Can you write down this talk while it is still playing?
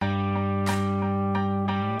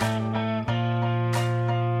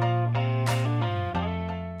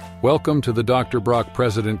Welcome to the Dr. Brock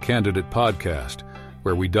President Candidate Podcast,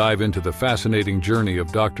 where we dive into the fascinating journey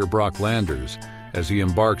of Dr. Brock Landers as he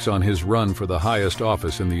embarks on his run for the highest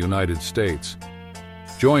office in the United States.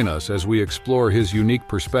 Join us as we explore his unique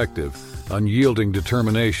perspective, unyielding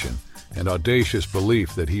determination, and audacious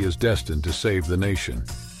belief that he is destined to save the nation.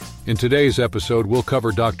 In today's episode, we'll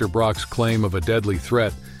cover Dr. Brock's claim of a deadly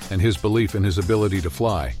threat and his belief in his ability to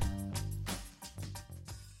fly.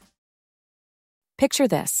 Picture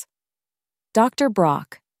this. Dr.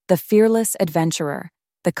 Brock, the fearless adventurer,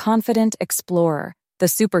 the confident explorer, the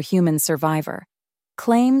superhuman survivor,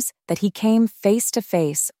 claims that he came face to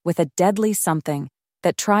face with a deadly something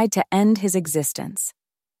that tried to end his existence.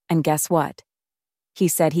 And guess what? He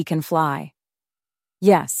said he can fly.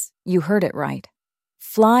 Yes, you heard it right.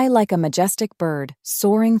 Fly like a majestic bird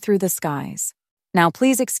soaring through the skies. Now,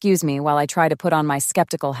 please excuse me while I try to put on my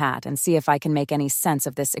skeptical hat and see if I can make any sense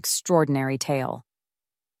of this extraordinary tale.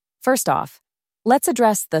 First off, let's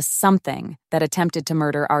address the something that attempted to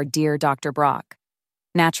murder our dear Dr. Brock.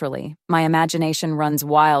 Naturally, my imagination runs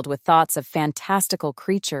wild with thoughts of fantastical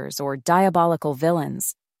creatures or diabolical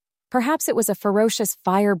villains. Perhaps it was a ferocious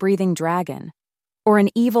fire-breathing dragon, or an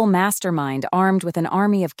evil mastermind armed with an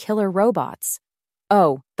army of killer robots.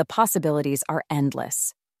 Oh, the possibilities are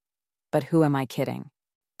endless. But who am I kidding?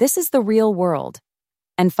 This is the real world,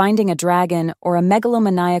 and finding a dragon or a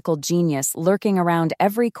megalomaniacal genius lurking around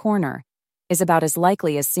every corner is about as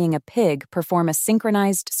likely as seeing a pig perform a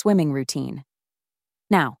synchronized swimming routine.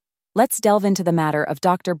 Now, let's delve into the matter of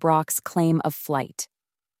Dr. Brock's claim of flight.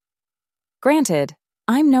 Granted,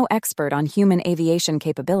 I'm no expert on human aviation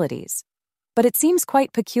capabilities, but it seems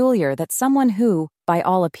quite peculiar that someone who, by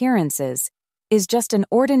all appearances, is just an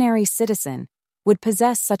ordinary citizen would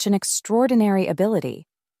possess such an extraordinary ability.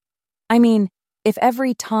 I mean, if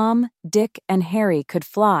every Tom, Dick, and Harry could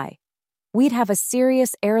fly, we'd have a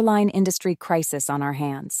serious airline industry crisis on our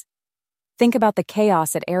hands. Think about the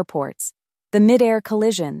chaos at airports, the mid-air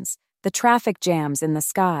collisions, the traffic jams in the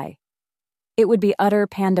sky. It would be utter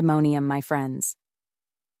pandemonium, my friends.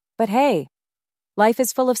 But hey, life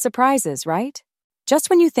is full of surprises, right? Just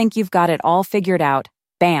when you think you've got it all figured out,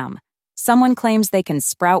 bam, someone claims they can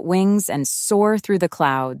sprout wings and soar through the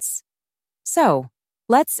clouds. So,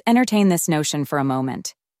 let's entertain this notion for a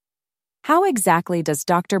moment. How exactly does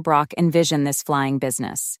Dr. Brock envision this flying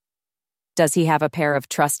business? Does he have a pair of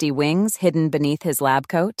trusty wings hidden beneath his lab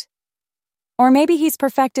coat? Or maybe he's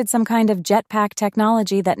perfected some kind of jetpack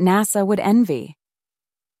technology that NASA would envy.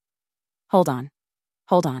 Hold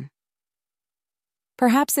on.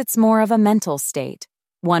 Perhaps it's more of a mental state,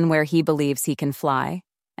 one where he believes he can fly,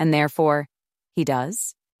 and therefore, he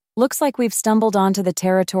does. Looks like we've stumbled onto the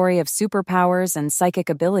territory of superpowers and psychic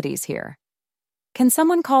abilities here. Can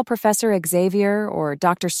someone call Professor Xavier or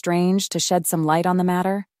Dr. Strange to shed some light on the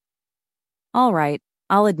matter? All right,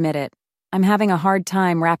 I'll admit it. I'm having a hard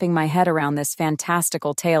time wrapping my head around this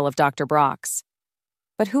fantastical tale of Dr. Brock's.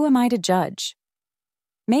 But who am I to judge?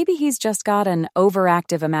 Maybe he's just got an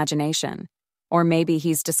overactive imagination, or maybe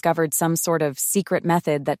he's discovered some sort of secret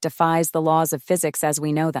method that defies the laws of physics as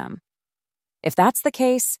we know them. If that's the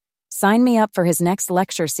case, sign me up for his next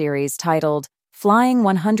lecture series titled Flying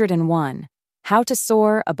 101: How to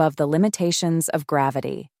Soar Above the Limitations of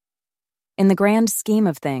Gravity. In the grand scheme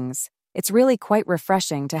of things, it's really quite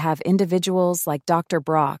refreshing to have individuals like Dr.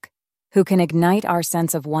 Brock who can ignite our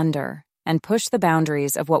sense of wonder and push the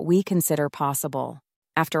boundaries of what we consider possible.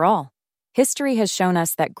 After all, history has shown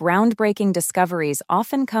us that groundbreaking discoveries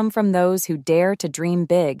often come from those who dare to dream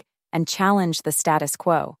big and challenge the status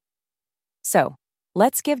quo. So,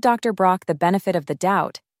 let's give Dr. Brock the benefit of the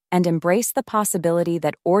doubt and embrace the possibility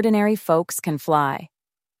that ordinary folks can fly.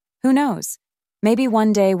 Who knows? Maybe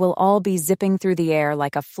one day we'll all be zipping through the air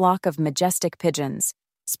like a flock of majestic pigeons,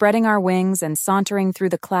 spreading our wings and sauntering through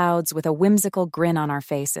the clouds with a whimsical grin on our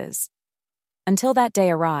faces. Until that day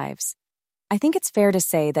arrives, I think it's fair to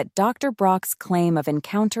say that Dr. Brock's claim of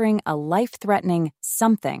encountering a life-threatening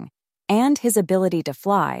something and his ability to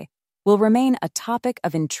fly will remain a topic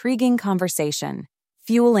of intriguing conversation,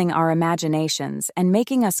 fueling our imaginations and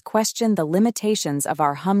making us question the limitations of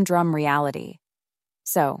our humdrum reality.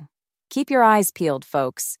 So, keep your eyes peeled,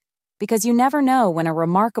 folks, because you never know when a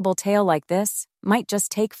remarkable tale like this might just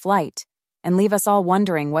take flight and leave us all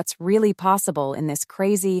wondering what's really possible in this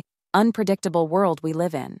crazy, unpredictable world we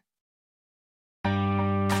live in.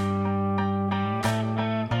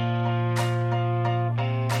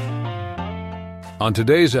 On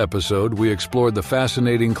today's episode, we explored the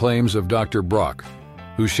fascinating claims of Dr. Brock,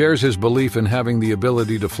 who shares his belief in having the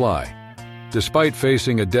ability to fly, despite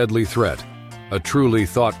facing a deadly threat, a truly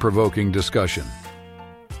thought-provoking discussion.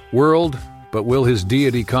 World, But will his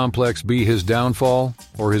deity complex be his downfall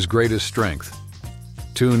or his greatest strength?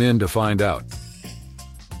 Tune in to find out.